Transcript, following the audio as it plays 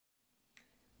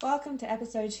Welcome to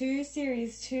episode 2,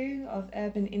 series 2 of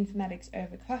Urban Informatics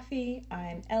Over Coffee.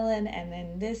 I'm Ellen, and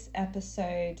in this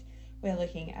episode we're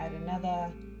looking at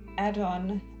another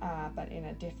add-on, but in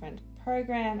a different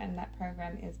program, and that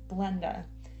program is Blender.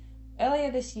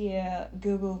 Earlier this year,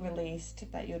 Google released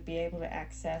that you'd be able to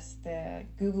access the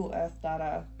Google Earth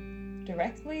data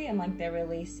directly, and they're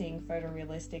releasing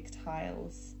photorealistic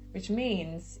tiles, which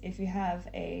means if you have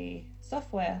a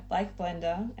software like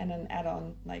Blender and an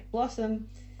add-on like Blosm,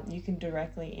 you can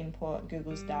directly import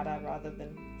Google's data rather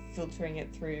than filtering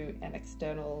it through an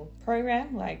external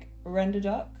program like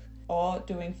RenderDoc or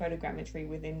doing photogrammetry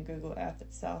within Google Earth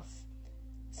itself.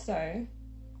 So,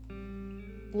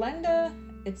 Blender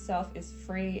itself is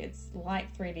free. It's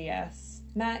like 3ds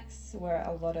Max, where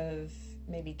a lot of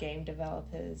maybe game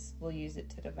developers will use it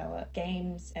to develop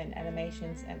games and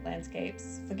animations and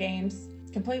landscapes for games.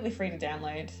 It's completely free to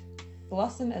download.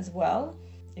 Blosm as well.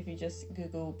 If you just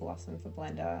Google Blosm for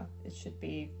Blender, it should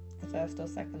be the first or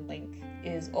second link.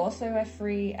 Is also a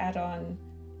free add-on.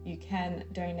 You can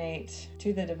donate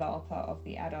to the developer of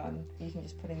the add-on. You can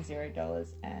just put in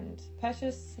 $0 and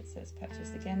purchase. It says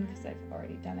purchase again because they've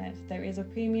already done it. There is a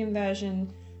premium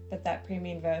version, but that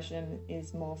premium version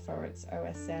is more for its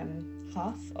OSM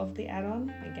half of the add-on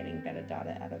and getting better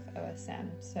data out of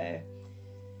OSM. So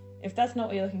if that's not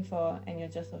what you're looking for and you're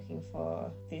just looking for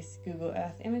this Google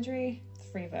Earth imagery, the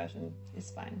free version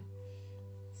is fine.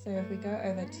 So if we go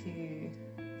over to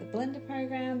the Blender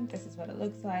program, this is what it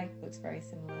looks like. It looks very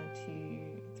similar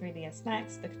to 3ds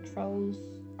Max. The controls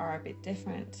are a bit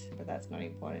different, but that's not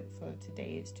important for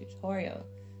today's tutorial.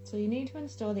 So you need to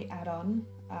install the add-on.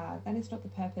 That is not the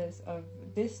purpose of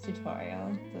this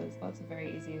tutorial. There's lots of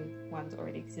very easy ones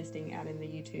already existing out in the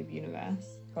YouTube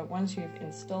universe. But once you've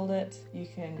installed it, you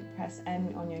can press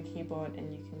N on your keyboard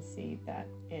and you can see that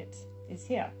it is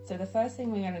here. So the first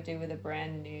thing we're going to do with a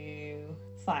brand new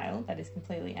file that is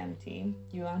completely empty,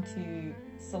 you want to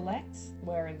select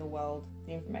where in the world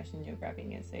the information you're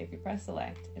grabbing is. So if you press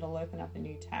select, it'll open up a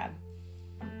new tab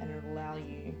and it'll allow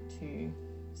you to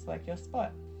select your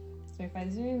spot. So if I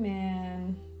zoom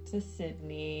in to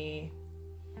Sydney,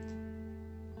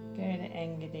 go to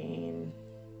Engadine,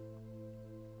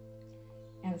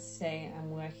 and say I'm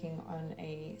working on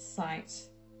a site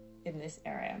in this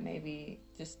area, maybe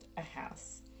just a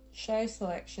house. Show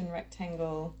selection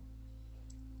rectangle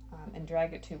and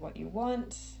drag it to what you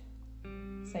want.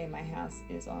 Say my house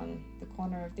is on the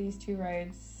corner of these two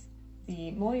roads.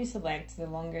 The more you select, the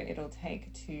longer it'll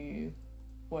take to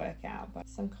work out, but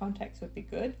some context would be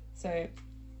good. So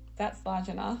that's large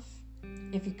enough.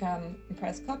 If you come and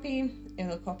press copy,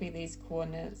 it'll copy these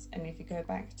coordinates, and if you go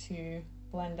back to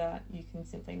Blender, you can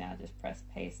simply now just press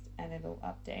paste and it'll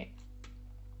update.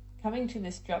 Coming to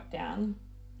this drop down,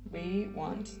 we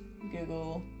want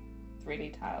Google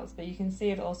 3D tiles, but you can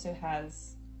see it also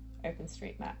has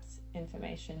OpenStreetMaps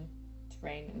information,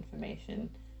 terrain information,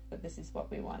 but this is what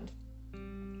we want.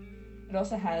 It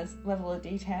also has level of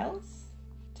details.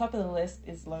 Top of the list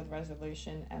is low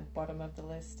resolution and bottom of the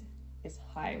list is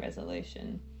high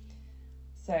resolution.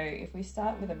 So if we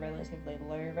start with a relatively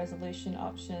low resolution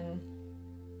option,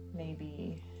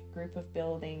 maybe group of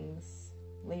buildings,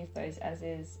 leave those as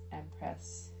is and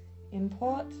press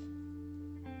import.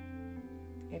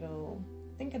 It'll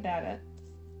think about it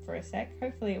for a sec.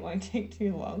 Hopefully it won't take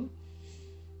too long.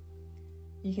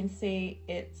 You can see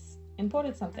it's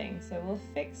imported something, so we'll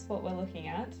fix what we're looking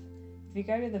at. If you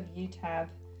go to the view tab,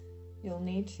 you'll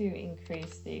need to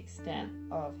increase the extent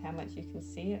of how much you can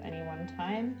see at any one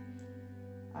time.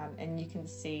 And you can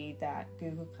see that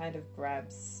Google kind of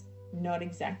grabs not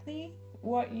exactly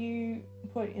what you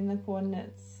put in the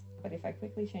coordinates, but if I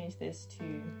quickly change this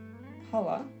to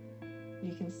color,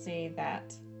 you can see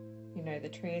that, the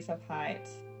trees have height,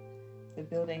 the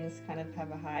buildings kind of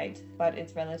have a height, but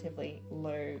it's relatively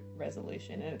low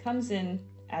resolution, and it comes in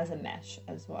as a mesh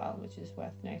as well, which is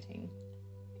worth noting.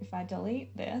 If I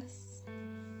delete this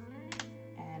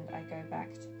and I go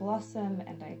back to Blosm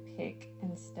and I pick,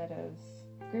 instead of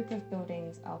group of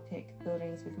buildings, I'll pick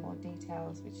buildings with more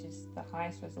details, which is the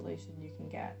highest resolution you can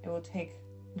get. It will take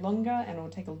longer, and it will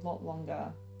take a lot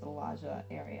longer the larger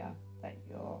area that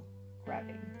you're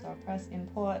grabbing. So I'll press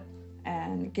import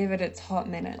and give it its hot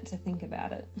minute to think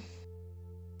about it.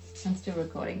 I'm still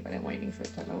recording, but I'm waiting for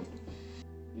it to load.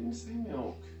 You didn't say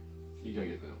milk. You go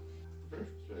get milk. Very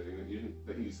frustrating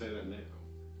that you say that now.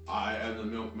 I am the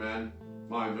milkman.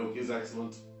 My milk is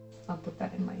excellent. I'll put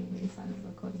that in my new sign of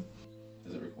recording.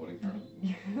 Is it recording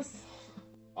currently? Yes.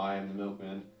 I am the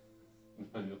milkman.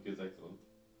 My milk is excellent.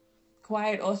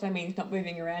 Quiet also means not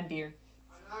moving around, dear.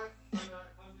 I know. I'm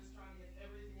just trying to get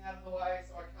everything out of the way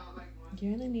so I can't make my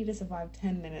you only need to survive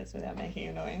 10 minutes without making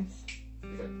a noise.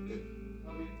 Okay,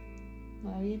 good.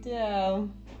 Love you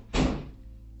too.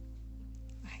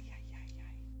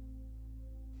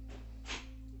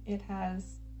 It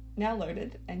has now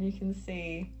loaded, and you can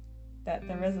see that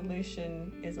the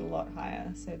resolution is a lot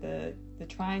higher. So the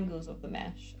triangles of the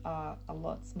mesh are a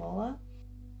lot smaller,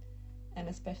 and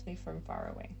especially from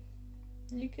far away.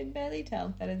 You can barely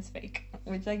tell that it's fake,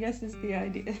 which I guess is the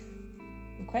idea.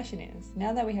 The question is,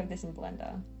 now that we have this in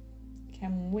Blender,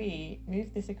 can we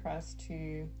move this across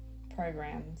to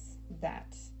programs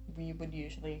that we would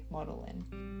usually model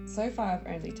in? So far I've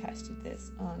only tested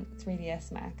this on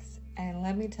 3ds Max, and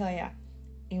let me tell you,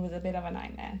 it was a bit of a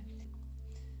nightmare.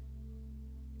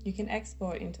 You can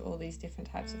export into all these different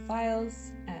types of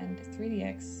files, and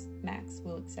 3ds Max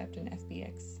will accept an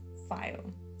FBX file.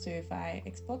 So if I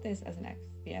export this as an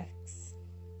FBX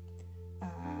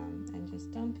and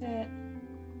just dump it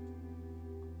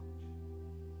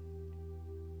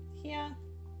here,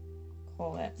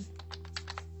 call it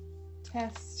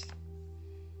test.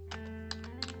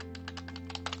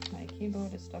 My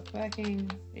keyboard has stopped working.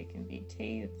 It can be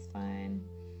T, it's fine.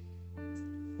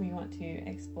 We want to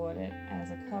export it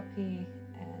as a copy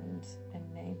and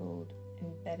enabled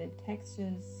embedded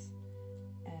textures,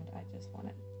 and I just want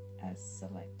it as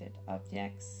selected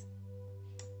objects,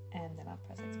 and then I'll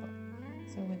press export.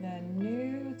 So with a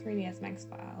new 3ds Max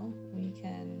file, we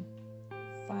can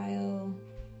file,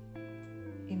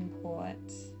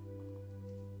 import,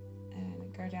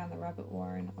 and go down the rabbit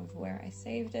warren of where I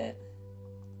saved it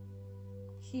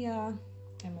here,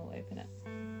 and we'll open it.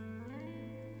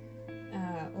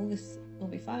 All this will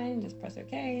be fine, just press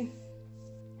OK.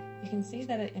 You can see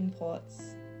that it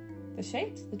imports the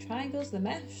shapes, the triangles, the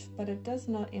mesh, but it does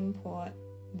not import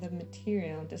the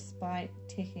material despite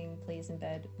ticking please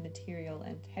embed material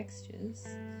and textures.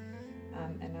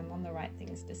 And I'm on the right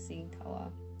things to see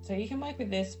color. So you can work with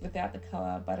this without the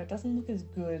color, but it doesn't look as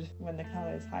good when the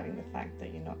color is hiding the fact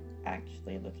that you're not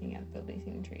actually looking at the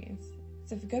living trees.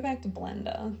 So if we go back to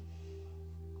Blender,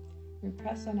 we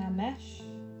press on our mesh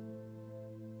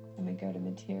and we go to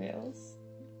materials.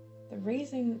 The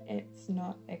reason it's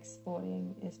not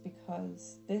exporting is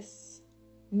because this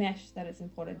mesh that it's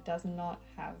imported does not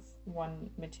have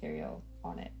one material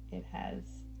on it. It has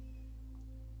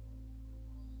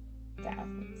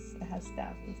thousands. It has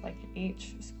thousands. Like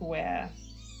each square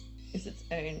is its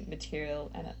own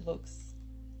material, and it looks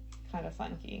kind of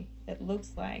funky. It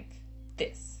looks like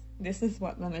this. This is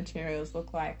what the materials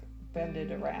look like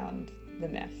bended around the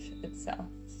mesh itself.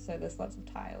 So there's lots of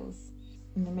tiles.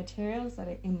 And the materials that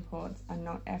it imports are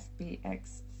not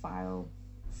FBX file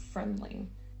friendly.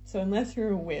 So unless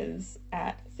you're a whiz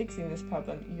at fixing this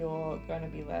problem, you're going to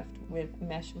be left with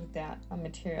mesh without a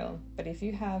material. But if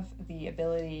you have the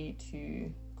ability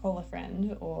to call a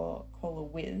friend or call a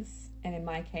whiz, and in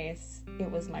my case,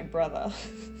 it was my brother,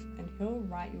 and he'll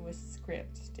write you a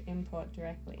script to import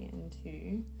directly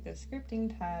into the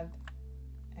scripting tab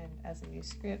and as a new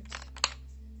script,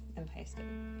 and paste it.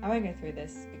 I won't go through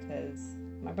this because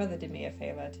my brother did me a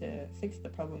favor to fix the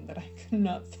problem that I could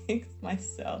not fix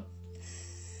myself.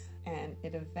 And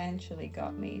it eventually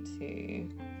got me to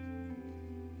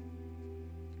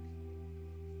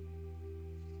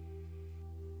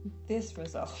this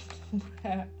result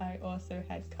where I also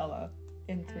had color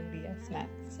in 3ds Max.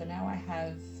 So now I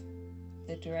have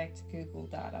the direct Google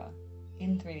data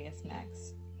in 3ds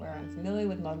Max where I'm familiar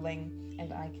with modeling,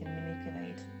 and I can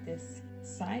manipulate this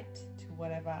site to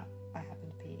whatever I happen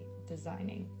to be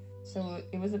designing. So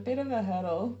it was a bit of a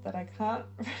hurdle that I can't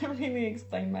really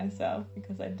explain myself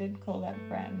because I did call that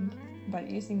friend. But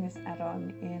using this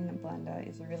add-on in Blender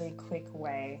is a really quick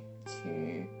way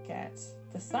to get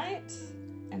the site.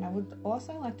 And I would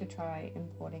also like to try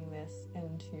importing this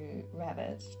into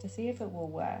Revit to see if it will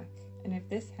work. And if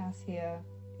this house here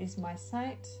is my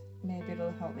site, maybe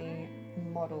it'll help me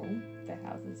model the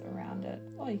houses around it.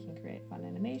 Or you can create fun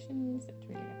animations, it's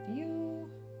really up to you.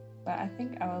 But I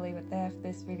think I will leave it there for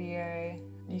this video.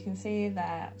 You can see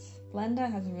that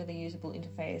Blender has a really usable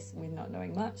interface with not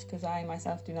knowing much, because I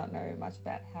myself do not know much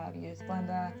about how to use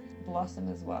Blender. Blosm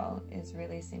as well is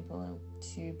really simple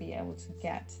to be able to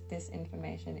get this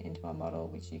information into a model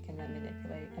which you can then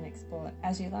manipulate and export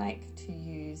as you like to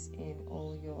use in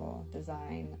all your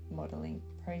design modeling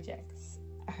projects.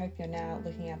 I hope you're now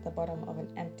looking at the bottom of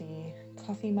an empty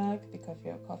coffee mug because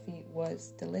your coffee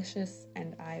was delicious,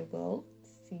 and I will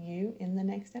see you in the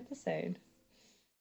next episode.